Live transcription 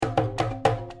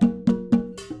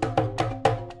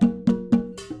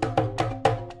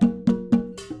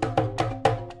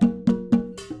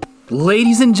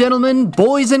Ladies and gentlemen,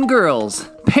 boys and girls,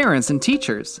 parents and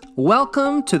teachers,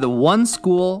 welcome to the One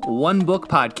School, One Book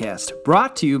podcast,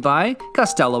 brought to you by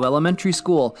Costello Elementary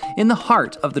School in the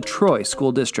heart of the Troy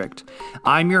School District.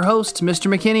 I'm your host, Mr.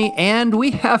 McKinney, and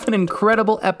we have an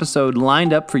incredible episode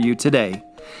lined up for you today.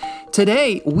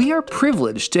 Today, we are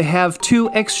privileged to have two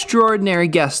extraordinary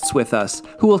guests with us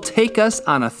who will take us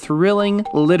on a thrilling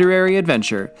literary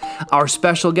adventure. Our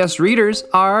special guest readers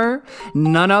are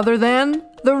none other than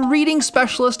the reading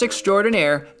specialist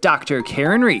extraordinaire, Dr.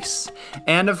 Karen Reese.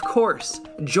 And of course,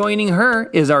 joining her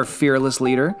is our fearless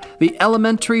leader, the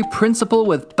elementary principal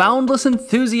with boundless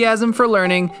enthusiasm for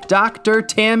learning, Dr.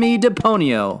 Tammy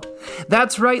DiPonio.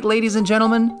 That's right, ladies and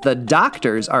gentlemen, the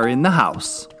doctors are in the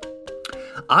house.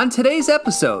 On today's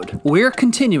episode, we're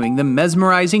continuing the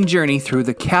mesmerizing journey through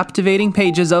the captivating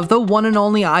pages of The One and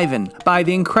Only Ivan by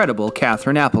the incredible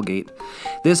Katherine Applegate.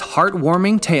 This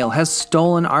heartwarming tale has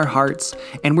stolen our hearts,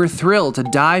 and we're thrilled to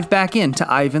dive back into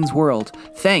Ivan's world,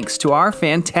 thanks to our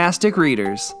fantastic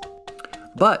readers.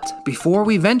 But before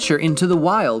we venture into the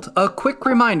wild, a quick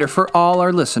reminder for all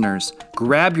our listeners.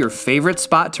 Grab your favorite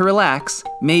spot to relax,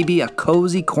 maybe a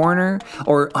cozy corner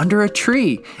or under a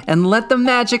tree, and let the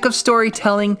magic of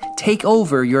storytelling take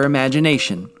over your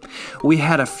imagination. We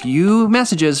had a few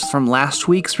messages from last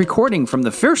week's recording from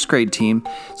the first grade team,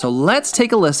 so let's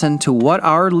take a listen to what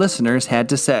our listeners had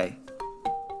to say.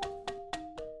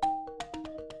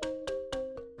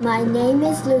 My name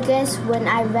is Lucas. When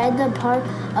I read the part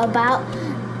about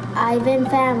Ivan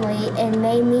family, it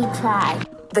made me cry.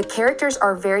 The characters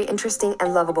are very interesting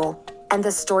and lovable, and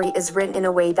the story is written in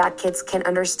a way that kids can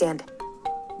understand.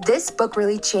 This book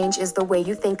really changes the way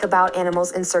you think about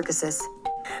animals in circuses.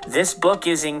 This book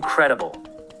is incredible.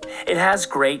 It has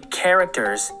great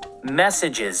characters,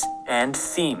 messages, and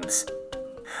themes.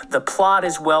 The plot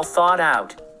is well thought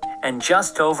out, and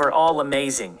just overall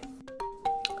amazing.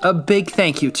 A big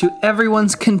thank you to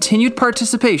everyone's continued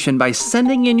participation by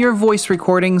sending in your voice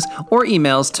recordings or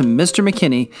emails to Mr.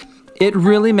 McKinney. It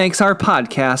really makes our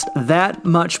podcast that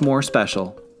much more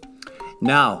special.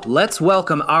 Now, let's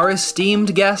welcome our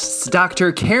esteemed guests,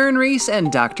 Dr. Karen Reese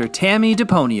and Dr. Tammy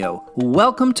DiPonio.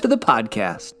 Welcome to the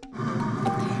podcast.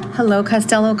 Hello,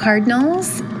 Costello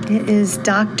Cardinals. It is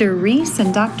Dr. Reese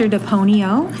and Dr.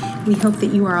 DiPonio. We hope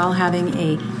that you are all having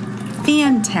a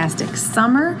fantastic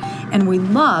summer, and we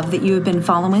love that you have been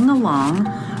following along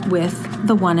with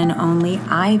The One and Only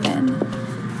Ivan.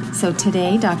 So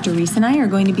today, Dr. Reese and I are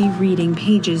going to be reading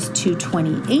pages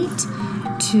 228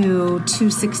 to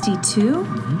 262,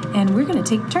 and we're going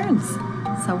to take turns.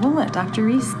 So we'll let Dr.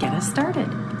 Reese get us started.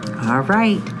 All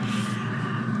right.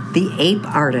 The Ape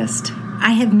Artist.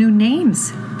 I have new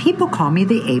names. People call me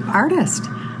the Ape Artist.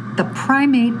 The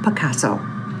Primate Picasso.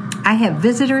 I have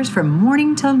visitors from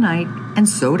morning till night, and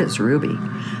so does Ruby.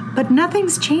 But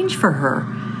nothing's changed for her.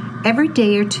 Every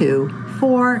day or two,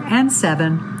 4 and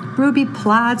 7, Ruby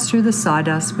plods through the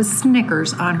sawdust with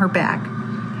Snickers on her back.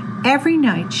 Every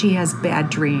night she has bad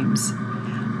dreams.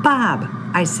 Bob,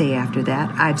 I say after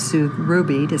that, I've soothed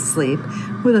Ruby to sleep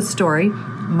with a story.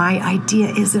 My idea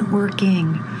isn't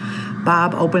working.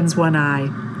 Bob opens one eye.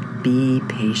 Be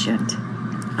patient.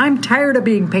 I'm tired of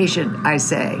being patient, I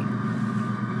say.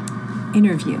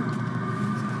 Interview.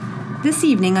 This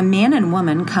evening, a man and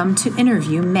woman come to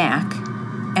interview Mac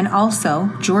and also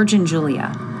George and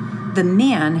Julia. The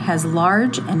man has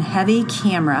large and heavy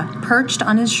camera perched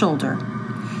on his shoulder.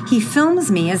 He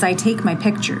films me as I take my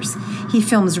pictures. He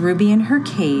films Ruby in her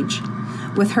cage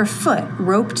with her foot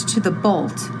roped to the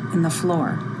bolt in the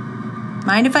floor.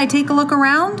 Mind if I take a look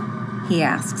around? He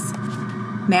asks.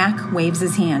 Mac waves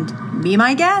his hand. Be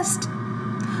my guest.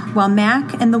 While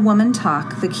Mac and the woman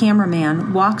talk, the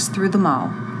cameraman walks through the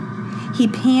mall. He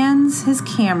pans his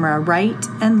camera right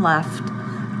and left,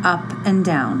 up and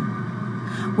down.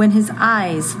 When his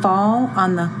eyes fall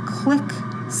on the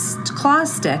claw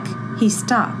stick, he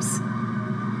stops.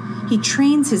 He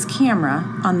trains his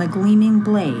camera on the gleaming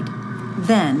blade.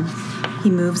 Then he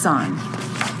moves on.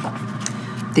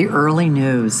 The early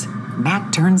news.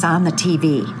 Mac turns on the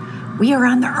TV. We are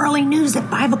on the early news at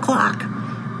 5 o'clock.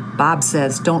 Bob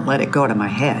says, don't let it go to my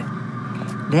head.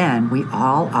 Then we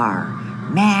all are.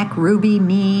 Mac, Ruby,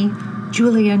 me,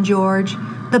 Julia and George,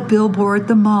 the billboard,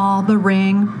 the mall, the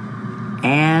ring,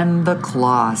 and the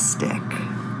claw stick.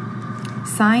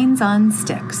 Signs on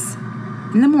sticks.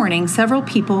 In the morning, several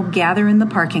people gather in the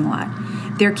parking lot.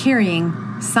 They're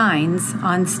carrying signs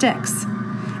on sticks.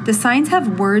 The signs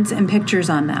have words and pictures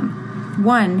on them.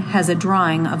 One has a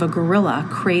drawing of a gorilla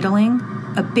cradling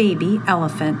a baby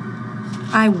elephant.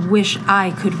 I wish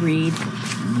I could read.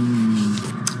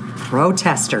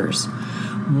 Protesters.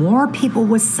 More people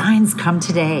with signs come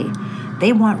today.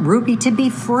 They want Ruby to be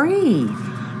free.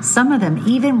 Some of them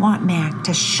even want Mac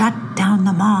to shut down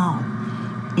the mall.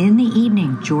 In the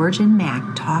evening, George and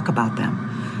Mac talk about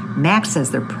them. Mac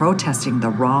says they're protesting the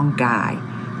wrong guy.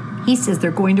 He says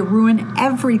they're going to ruin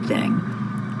everything.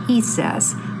 He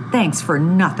says, "Thanks for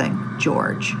nothing,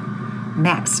 George."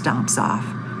 Mac stomps off.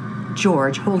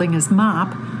 George, holding his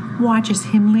mop, watches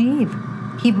him leave.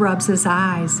 He rubs his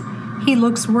eyes. He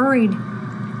looks worried.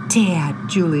 "Dad,"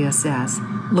 Julia says,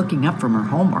 looking up from her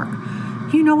homework,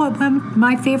 "you know what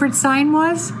my favorite sign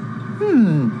was?"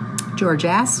 George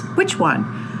asks. "Which one?"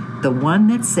 "The one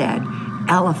that said,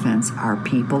 'Elephants are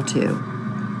people too.'"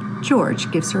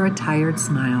 George gives her a tired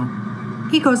smile.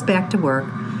 He goes back to work.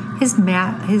 His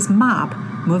mop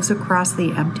moves across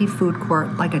the empty food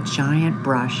court like a giant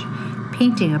brush,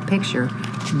 painting a picture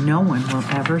no one will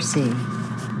ever see.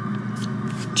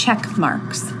 Check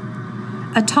marks.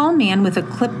 A tall man with a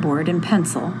clipboard and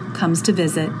pencil comes to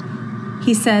visit.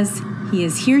 He says he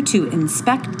is here to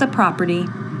inspect the property.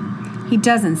 He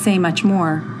doesn't say much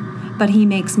more, but he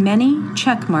makes many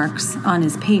check marks on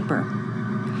his paper.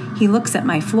 He looks at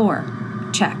my floor.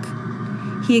 Check.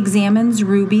 He examines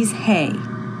Ruby's hay.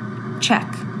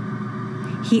 Check.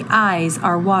 He eyes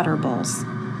our water bowls.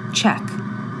 Check.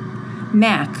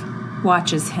 Mac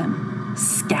watches him,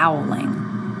 scowling.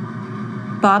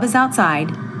 Bob is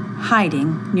outside,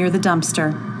 hiding near the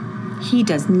dumpster. He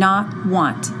does not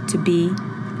want to be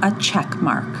a check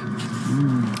mark.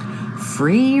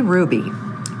 Free Ruby.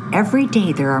 Every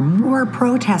day there are more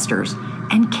protesters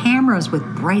and cameras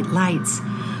with bright lights.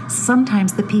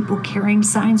 Sometimes the people carrying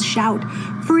signs shout,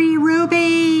 "Free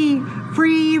Ruby!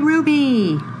 Free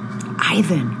Ruby!"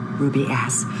 "Ivan," Ruby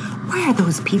asks, "why are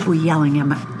those people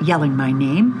yelling my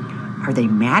name? Are they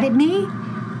mad at me?"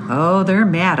 "Oh, they're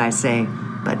mad," I say,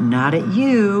 "but not at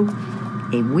you."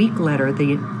 A week later,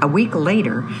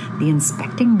 the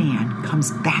inspecting man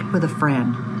comes back with a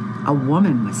friend, a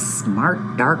woman with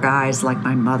smart dark eyes like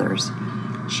my mother's.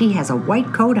 She has a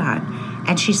white coat on,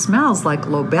 and she smells like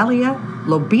lobelia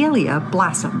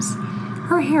blossoms.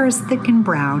 Her hair is thick and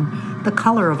brown, the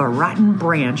color of a rotten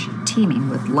branch teeming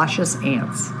with luscious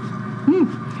ants.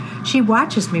 She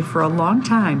watches me for a long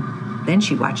time. Then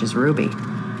she watches Ruby.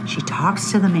 She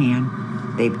talks to the man.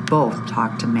 They both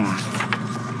talk to Mac.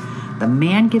 The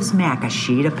man gives Mac a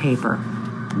sheet of paper.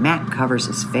 Mac covers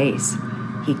his face.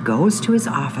 He goes to his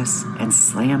office and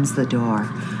slams the door.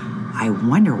 I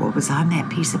wonder what was on that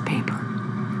piece of paper.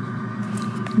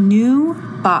 New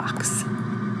box.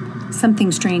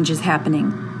 Something strange is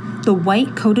happening. The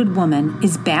white-coated woman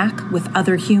is back with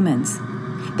other humans.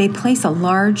 They place a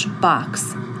large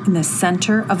box in the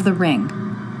center of the ring.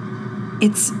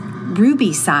 It's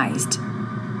Ruby-sized.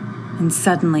 And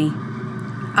suddenly,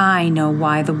 I know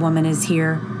why the woman is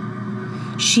here.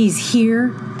 She's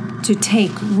here to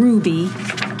take Ruby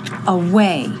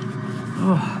away.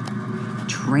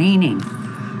 Training.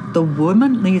 The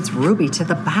woman leads Ruby to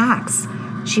the box.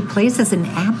 She places an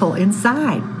apple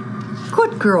inside.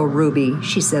 "Good girl, Ruby,"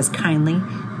 she says kindly.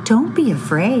 "Don't be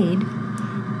afraid."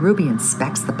 Ruby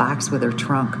inspects the box with her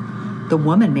trunk. The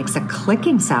woman makes a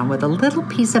clicking sound with a little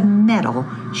piece of metal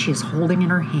she is holding in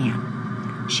her hand.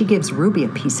 She gives Ruby a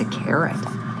piece of carrot.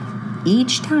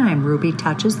 Each time Ruby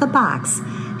touches the box,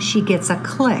 she gets a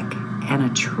click and a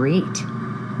treat.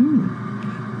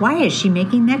 Why is she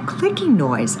making that clicking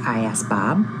noise? I ask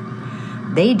Bob.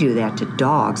 They do that to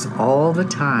dogs all the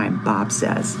time, Bob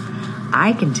says.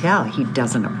 I can tell he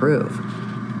doesn't approve.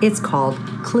 It's called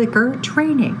clicker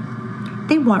training.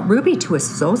 They want Ruby to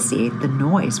associate the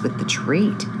noise with the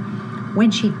treat.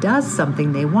 When she does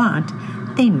something they want,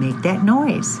 they make that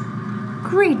noise.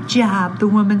 "Great job," the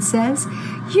woman says.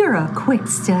 "You're a quick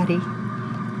study."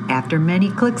 After many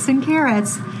clicks and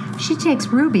carrots, she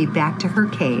takes Ruby back to her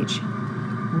cage.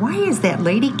 "Why is that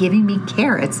lady giving me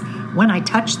carrots when I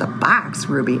touch the box?"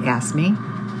 Ruby asks me.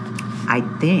 "I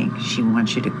think she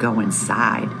wants you to go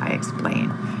inside," I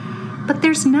explain. "But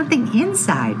there's nothing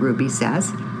inside," Ruby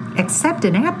says, "except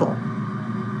an apple."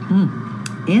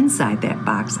 Inside that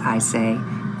box, I say,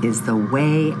 is the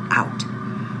way out.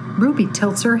 Ruby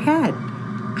tilts her head.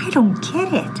 I don't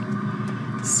get it.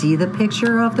 See the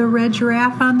picture of the red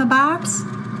giraffe on the box?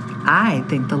 I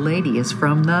think the lady is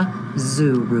from the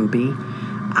zoo, Ruby.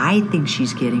 I think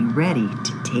she's getting ready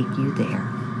to take you there.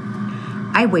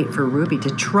 I wait for Ruby to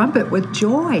trumpet with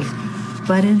joy,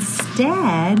 but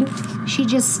instead, she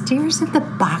just stares at the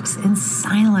box in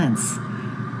silence.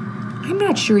 I'm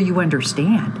not sure you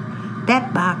understand.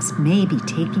 That box may be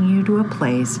taking you to a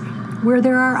place where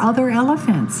there are other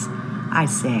elephants, I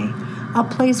say, a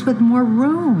place with more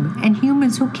room and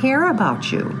humans who care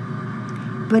about you.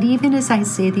 But even as I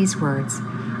say these words,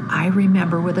 I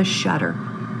remember with a shudder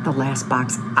the last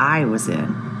box I was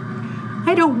in.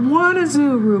 I don't want a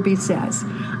zoo, Ruby says.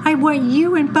 I want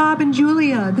you and Bob and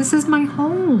Julia. This is my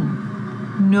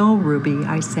home. No, Ruby,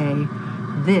 I say.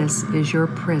 This is your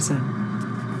prison.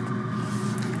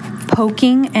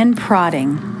 Poking and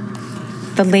prodding.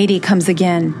 The lady comes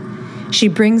again. She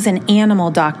brings an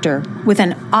animal doctor with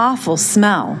an awful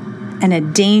smell and a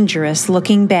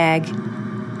dangerous-looking bag.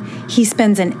 He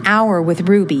spends an hour with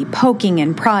Ruby, poking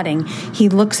and prodding. He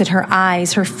looks at her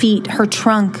eyes, her feet, her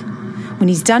trunk. When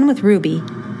he's done with Ruby,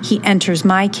 he enters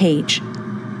my cage.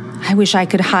 I wish I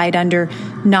could hide under,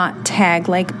 not tag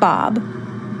like Bob.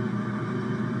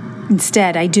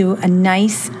 Instead, I do a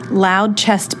nice, loud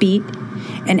chest beat,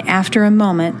 and after a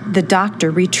moment, the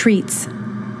doctor retreats.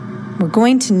 We're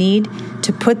going to need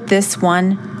to put this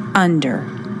one under,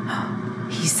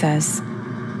 he says.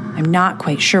 I'm not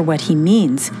quite sure what he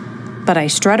means, but I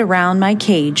strut around my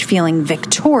cage feeling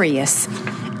victorious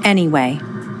anyway.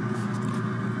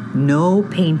 No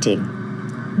painting.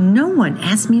 No one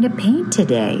asked me to paint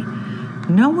today.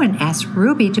 No one asked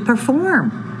Ruby to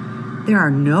perform. There are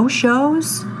no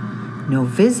shows, no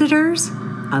visitors,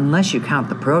 unless you count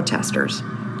the protesters.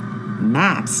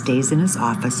 Max stays in his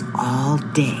office all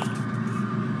day.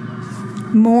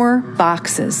 More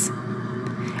boxes.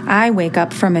 I wake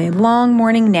up from a long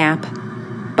morning nap.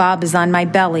 Bob is on my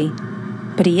belly,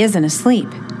 but he isn't asleep.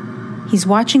 He's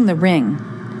watching the ring,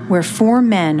 where 4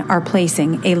 men are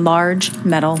placing a large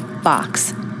metal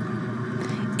box.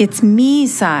 It's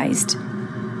me-sized.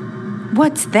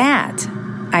 What's that?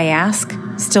 I ask,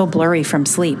 still blurry from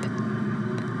sleep.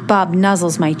 Bob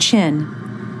nuzzles my chin.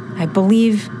 I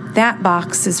believe that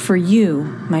box is for you,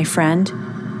 my friend.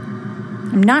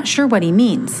 I'm not sure what he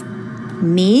means.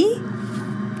 Me?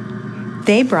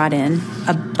 They brought in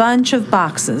a bunch of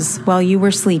boxes while you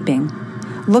were sleeping.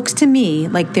 Looks to me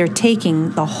like they're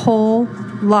taking the whole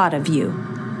lot of you,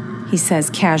 he says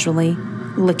casually,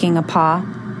 licking a paw.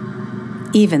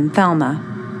 Even Thelma.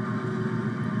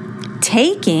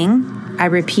 Taking? I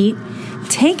repeat.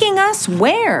 Taking us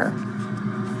where?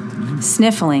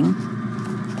 Sniffling,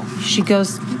 she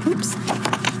goes, oops.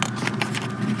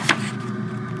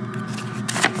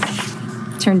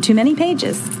 Turned too many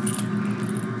pages.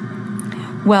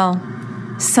 Well,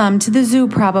 some to the zoo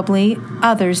probably,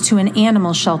 others to an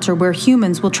animal shelter where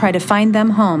humans will try to find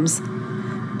them homes.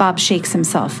 Bob shakes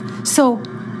himself. So,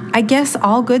 I guess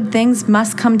all good things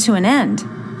must come to an end,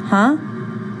 huh?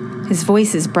 His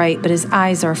voice is bright, but his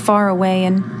eyes are far away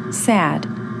and sad.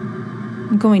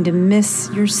 I'm going to miss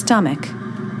your stomach,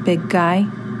 big guy.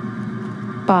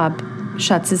 Bob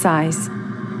shuts his eyes.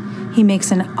 He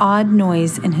makes an odd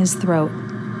noise in his throat.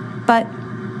 But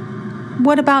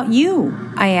what about you?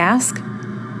 I ask.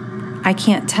 I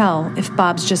can't tell if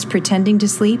Bob's just pretending to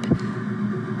sleep,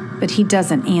 but he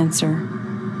doesn't answer.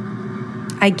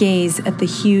 I gaze at the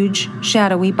huge,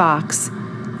 shadowy box,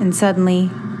 and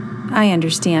suddenly I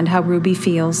understand how Ruby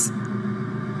feels.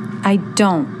 I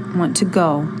don't want to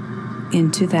go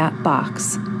into that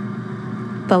box.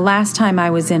 The last time I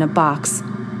was in a box,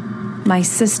 my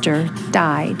sister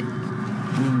died.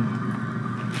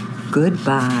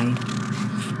 Goodbye.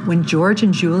 When George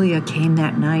and Julia came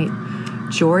that night,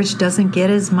 George doesn't get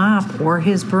his mop or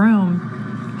his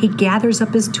broom. He gathers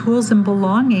up his tools and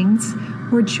belongings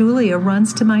while Julia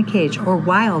runs to my cage.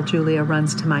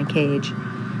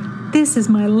 This is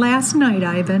my last night,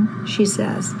 Ivan, she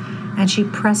says, and she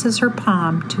presses her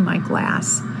palm to my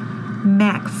glass.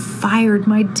 Mac fired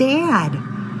my dad.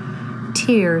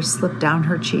 Tears slip down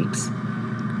her cheeks.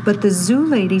 But the zoo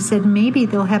lady said maybe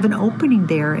they'll have an opening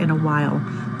there in a while,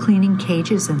 cleaning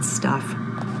cages and stuff.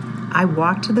 I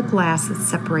walk to the glass that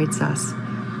separates us.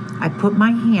 I put my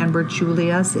hand where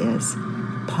Julia's is,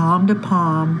 palm to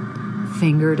palm,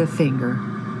 finger to finger.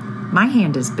 My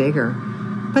hand is bigger,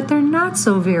 but they're not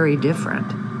so very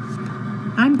different.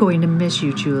 I'm going to miss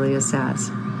you, Julia says,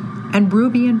 and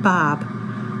Ruby and Bob,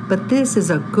 but this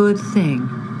is a good thing.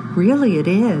 Really it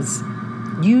is.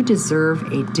 You deserve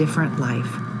a different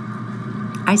life.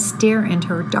 I stare into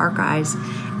her dark eyes,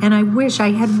 and I wish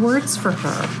I had words for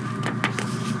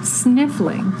her.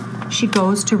 Sniffling, she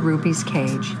goes to Ruby's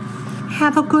cage.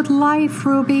 Have a good life,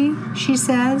 Ruby, she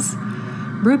says.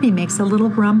 Ruby makes a little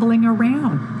rumbling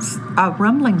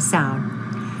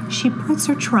sound. She puts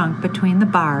her trunk between the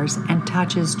bars and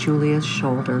touches Julia's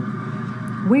shoulder.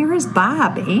 Where is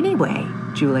Bob, anyway?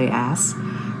 Julia asks.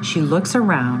 She looks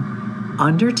around,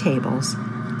 under tables,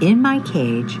 in my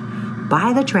cage,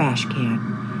 by the trash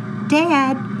can.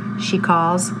 Dad, she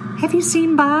calls, have you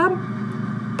seen Bob?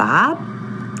 Bob?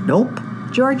 Nope,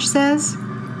 George says.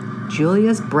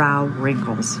 Julia's brow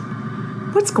wrinkles.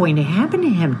 What's going to happen to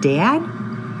him, Dad?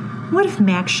 What if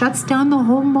Max shuts down the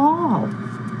whole mall?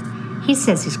 He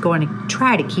says he's going to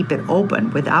try to keep it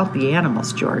open without the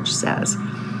animals, George says.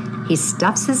 He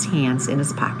stuffs his hands in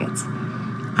his pockets.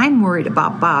 I'm worried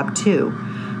about Bob, too,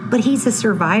 but he's a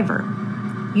survivor.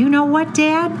 You know what,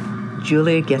 Dad?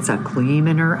 Julia gets a gleam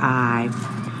in her eye.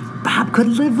 Bob could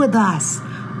live with us.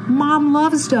 Mom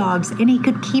loves dogs, and he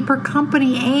could keep her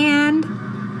company and...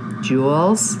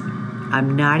 Jules,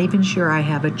 I'm not even sure I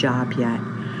have a job yet.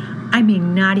 I may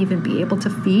not even be able to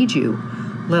feed you,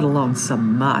 let alone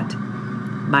some mud.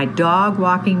 My dog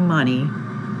walking money.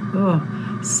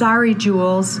 Oh, sorry,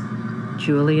 Jules.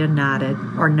 Julia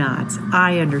nods.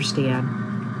 I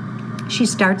understand. She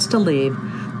starts to leave,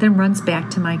 then runs back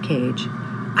to my cage.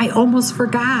 I almost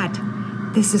forgot.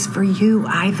 This is for you,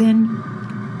 Ivan.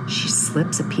 She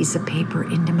slips a piece of paper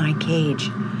into my cage.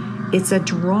 It's a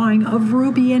drawing of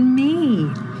Ruby and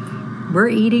me. We're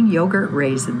eating yogurt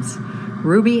raisins.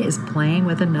 Ruby is playing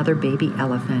with another baby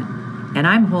elephant, and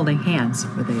I'm holding hands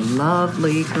with a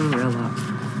lovely gorilla.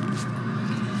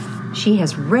 She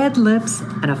has red lips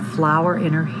and a flower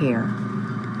in her hair.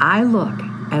 I look,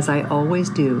 as I always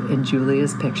do in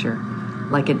Julia's picture,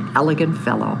 like an elegant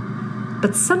fellow.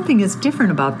 But something is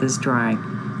different about this drawing.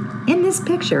 In this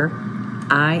picture,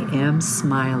 I am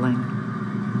smiling.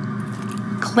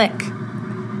 Click.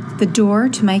 The door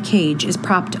to my cage is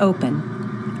propped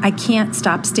open. I can't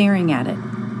stop staring at it.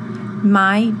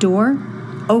 My door,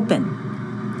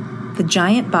 open. The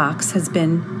giant box has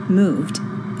been moved,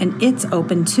 and it's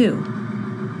open too.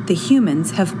 The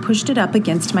humans have pushed it up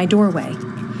against my doorway.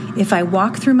 If I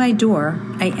walk through my door,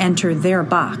 I enter their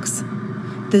box.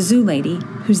 The zoo lady,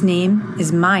 whose name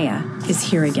is Maya, is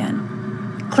here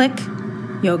again. Click,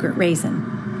 yogurt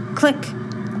raisin. Click,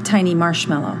 tiny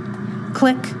marshmallow.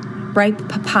 Click, ripe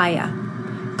papaya.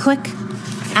 Click,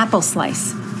 apple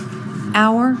slice.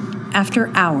 Hour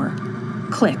after hour,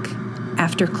 click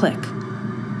after click.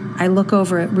 I look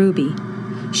over at Ruby.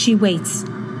 She waits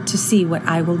to see what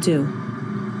I will do.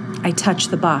 I touch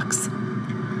the box.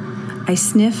 I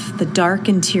sniff the dark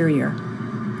interior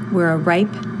where a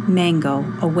ripe mango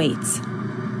awaits.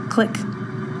 Click,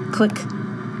 click,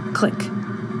 click.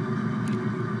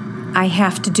 I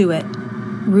have to do it.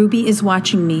 Ruby is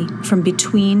watching me from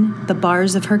between the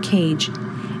bars of her cage,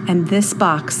 and this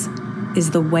box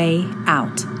is the way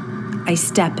out. I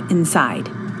step inside.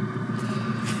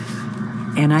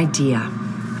 An idea.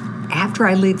 After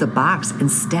I leave the box and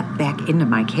step back into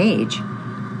my cage,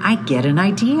 I get an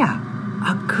idea.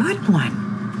 A good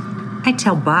one. I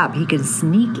tell Bob he can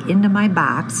sneak into my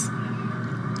box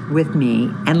with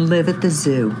me and live at the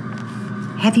zoo.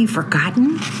 Have you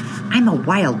forgotten? I'm a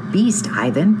wild beast,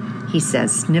 Ivan, he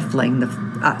says, sniffing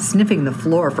the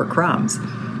floor for crumbs.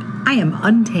 I am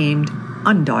untamed,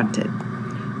 undaunted.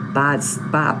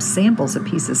 Bob samples a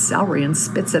piece of celery and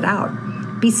spits it out.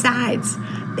 Besides,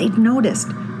 they've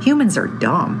noticed humans are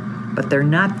dumb, but they're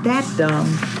not that dumb.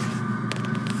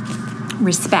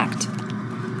 Respect.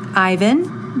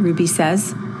 Ivan, Ruby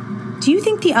says, do you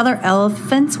think the other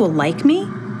elephants will like me?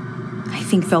 I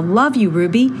think they'll love you,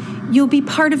 Ruby. You'll be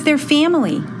part of their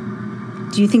family.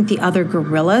 Do you think the other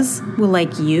gorillas will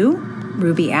like you?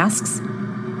 Ruby asks.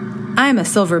 I'm a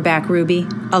silverback, Ruby,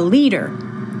 a leader.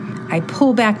 I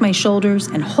pull back my shoulders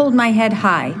and hold my head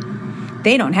high.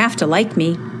 They don't have to like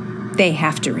me. They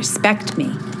have to respect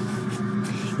me.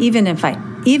 Even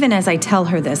as I tell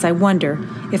her this, I wonder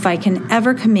if I can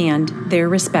ever command their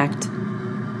respect.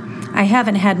 I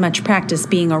haven't had much practice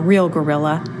being a real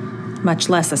gorilla, much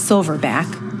less a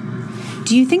silverback.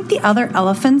 Do you think the other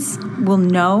elephants will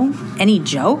know any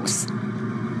jokes?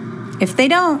 If they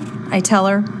don't, I tell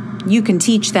her, you can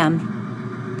teach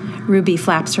them. Ruby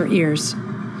flaps her ears.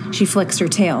 She flicks her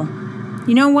tail.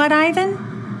 You know what, Ivan?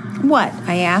 What?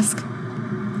 I ask.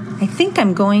 I think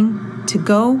I'm going to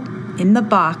go in the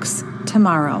box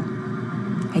tomorrow.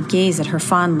 I gaze at her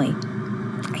fondly.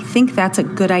 I think that's a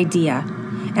good idea,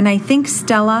 and I think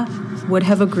Stella would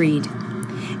have agreed.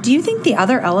 Do you think the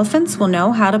other elephants will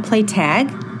know how to play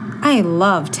tag? I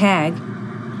love tag.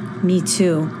 Me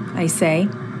too, I say,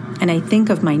 and I think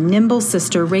of my nimble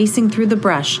sister racing through the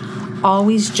brush,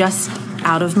 always just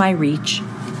out of my reach.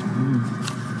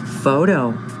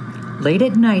 Photo. Late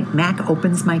at night, Mac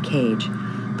opens my cage.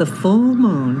 The full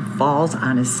moon falls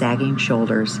on his sagging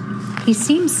shoulders. He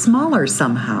seems smaller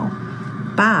somehow.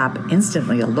 Bob,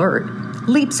 instantly alert,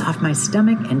 leaps off my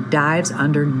stomach and dives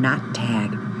under not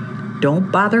tag.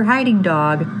 Don't bother hiding,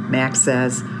 dog, Mac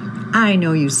says. I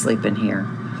know you sleep in here.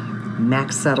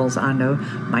 Mac settles onto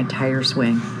my tire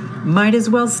swing. Might as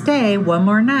well stay one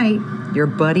more night. Your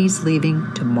buddy's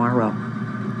leaving tomorrow.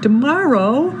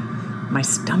 Tomorrow? My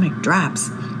stomach drops.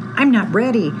 I'm not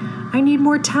ready. I need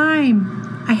more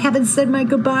time. I haven't said my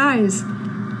goodbyes.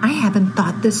 I haven't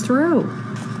thought this through.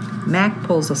 Mac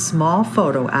pulls a small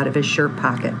photo out of his shirt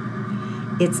pocket.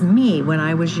 It's me when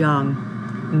I was young.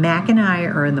 Mac and I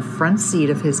are in the front seat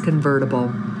of his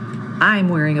convertible. I'm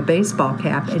wearing a baseball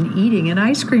cap and eating an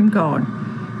ice cream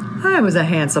cone. I was a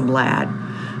handsome lad,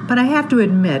 but I have to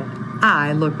admit,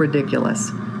 I look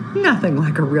ridiculous. Nothing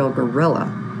like a real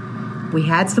gorilla. We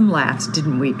had some laughs,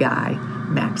 didn't we, Guy?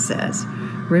 Mac says.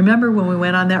 Remember when we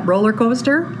went on that roller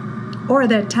coaster? Or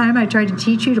that time I tried to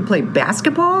teach you to play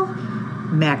basketball?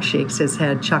 Mac shakes his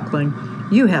head, chuckling.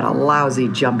 You had a lousy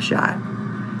jump shot.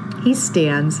 He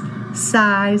stands,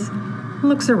 sighs,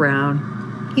 looks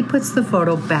around. He puts the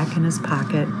photo back in his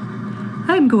pocket.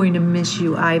 I'm going to miss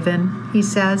you, Ivan, he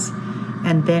says.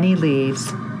 And then he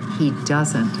leaves. He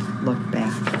doesn't look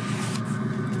back.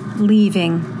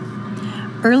 Leaving.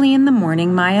 Early in the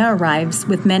morning, Maya arrives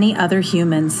with many other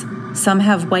humans. Some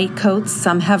have white coats,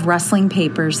 some have rustling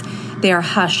papers. They are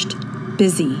hushed,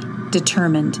 busy,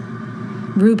 determined.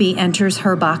 Ruby enters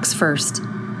her box first.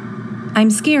 I'm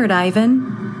scared,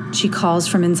 Ivan, she calls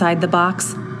from inside the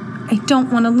box. I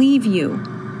don't want to leave you.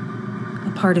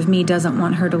 A part of me doesn't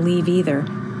want her to leave either,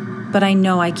 but I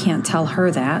know I can't tell her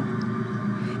that.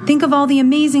 Think of all the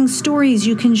amazing stories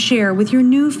you can share with your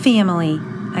new family,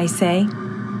 I say.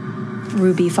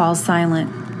 Ruby falls silent.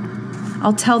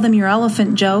 I'll tell them your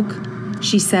elephant joke,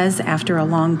 she says after a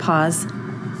long pause.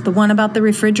 The one about the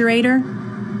refrigerator?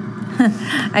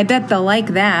 I bet they'll like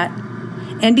that.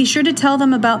 And be sure to tell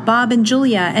them about Bob and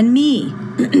Julia and me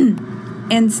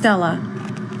and Stella.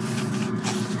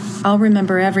 I'll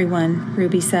remember everyone,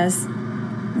 Ruby says,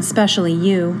 especially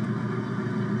you.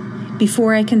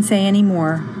 Before I can say any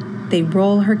more, they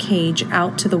roll her cage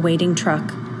out to the waiting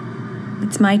truck.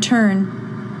 It's my turn.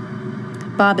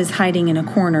 Bob is hiding in a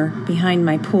corner behind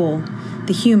my pool.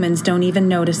 The humans don't even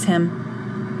notice him.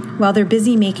 While they're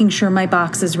busy making sure my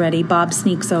box is ready, Bob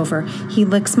sneaks over. He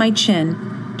licks my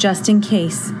chin, just in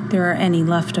case there are any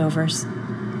leftovers.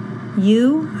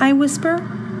 You, I whisper,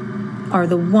 are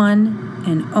the one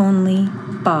and only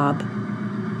Bob.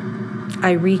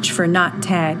 I reach for Not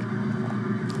Tag.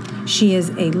 She is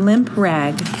a limp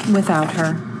rag without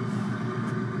her.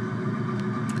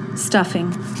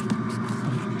 Stuffing.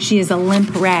 She is a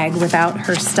limp rag without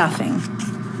her stuffing.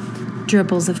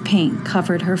 Dribbles of paint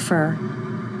covered her fur.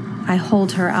 I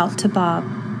hold her out to Bob.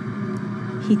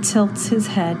 He tilts his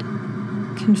head,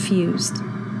 confused.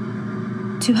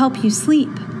 To help you sleep,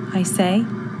 I say.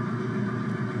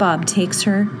 Bob takes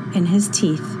her in his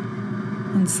teeth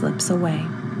and slips away.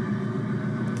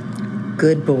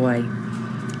 Good boy.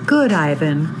 Good,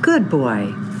 Ivan. Good boy,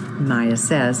 Maya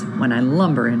says when I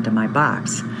lumber into my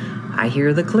box. I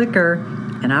hear the clicker,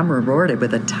 and I'm rewarded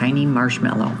with a tiny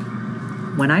marshmallow.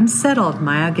 When I'm settled,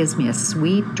 Maya gives me a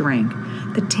sweet drink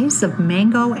that tastes of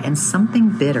mango and something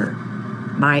bitter.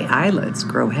 My eyelids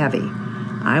grow heavy.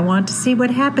 I want to see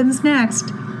what happens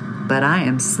next, but I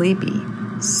am sleepy,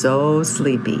 so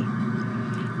sleepy.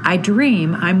 I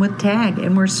dream I'm with Tag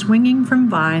and we're swinging from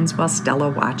vines while Stella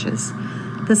watches.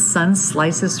 The sun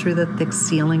slices through the thick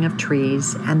ceiling of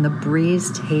trees and the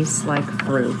breeze tastes like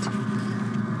fruit.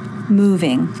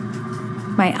 Moving.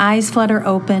 My eyes flutter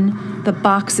open. The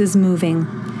box is moving.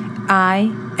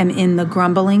 I am in the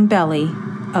grumbling belly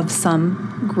of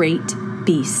some great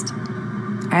beast.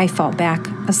 I fall back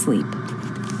asleep.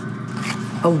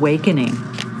 Awakening.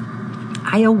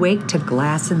 I awake to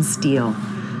glass and steel.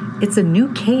 It's a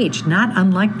new cage, not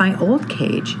unlike my old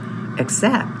cage,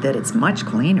 except that it's much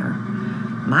cleaner.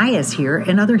 Maya's here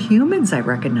and other humans I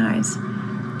recognize.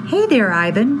 Hey there,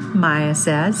 Ivan, Maya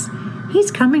says.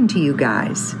 He's coming to you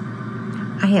guys.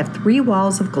 I have 3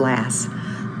 walls of glass.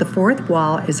 The 4th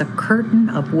wall is a curtain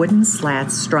of wooden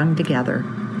slats strung together.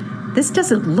 This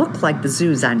doesn't look like the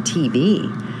zoos on TV.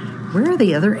 Where are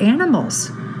the other animals?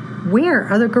 Where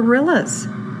are the gorillas?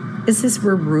 Is this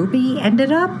where Ruby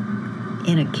ended up?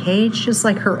 In a cage just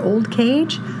like her old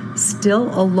cage? Still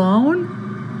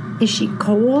alone? Is she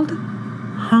cold?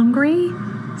 Hungry?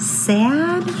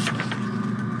 Sad?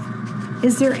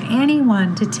 Is there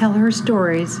anyone to tell her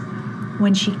stories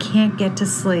when she can't get to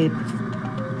sleep?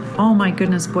 Oh my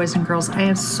goodness, boys and girls, I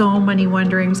have so many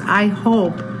wonderings. I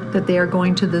hope that they are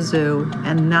going to the zoo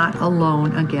and not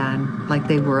alone again like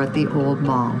they were at the old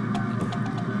mall.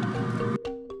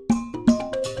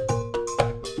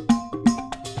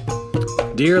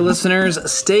 Dear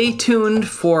listeners, stay tuned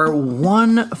for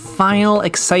one final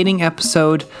exciting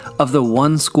episode of the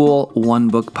One School, One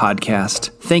Book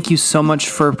podcast. Thank you so much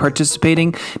for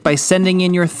participating by sending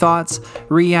in your thoughts,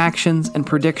 reactions, and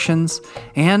predictions.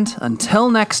 And until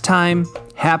next time,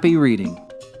 Happy reading.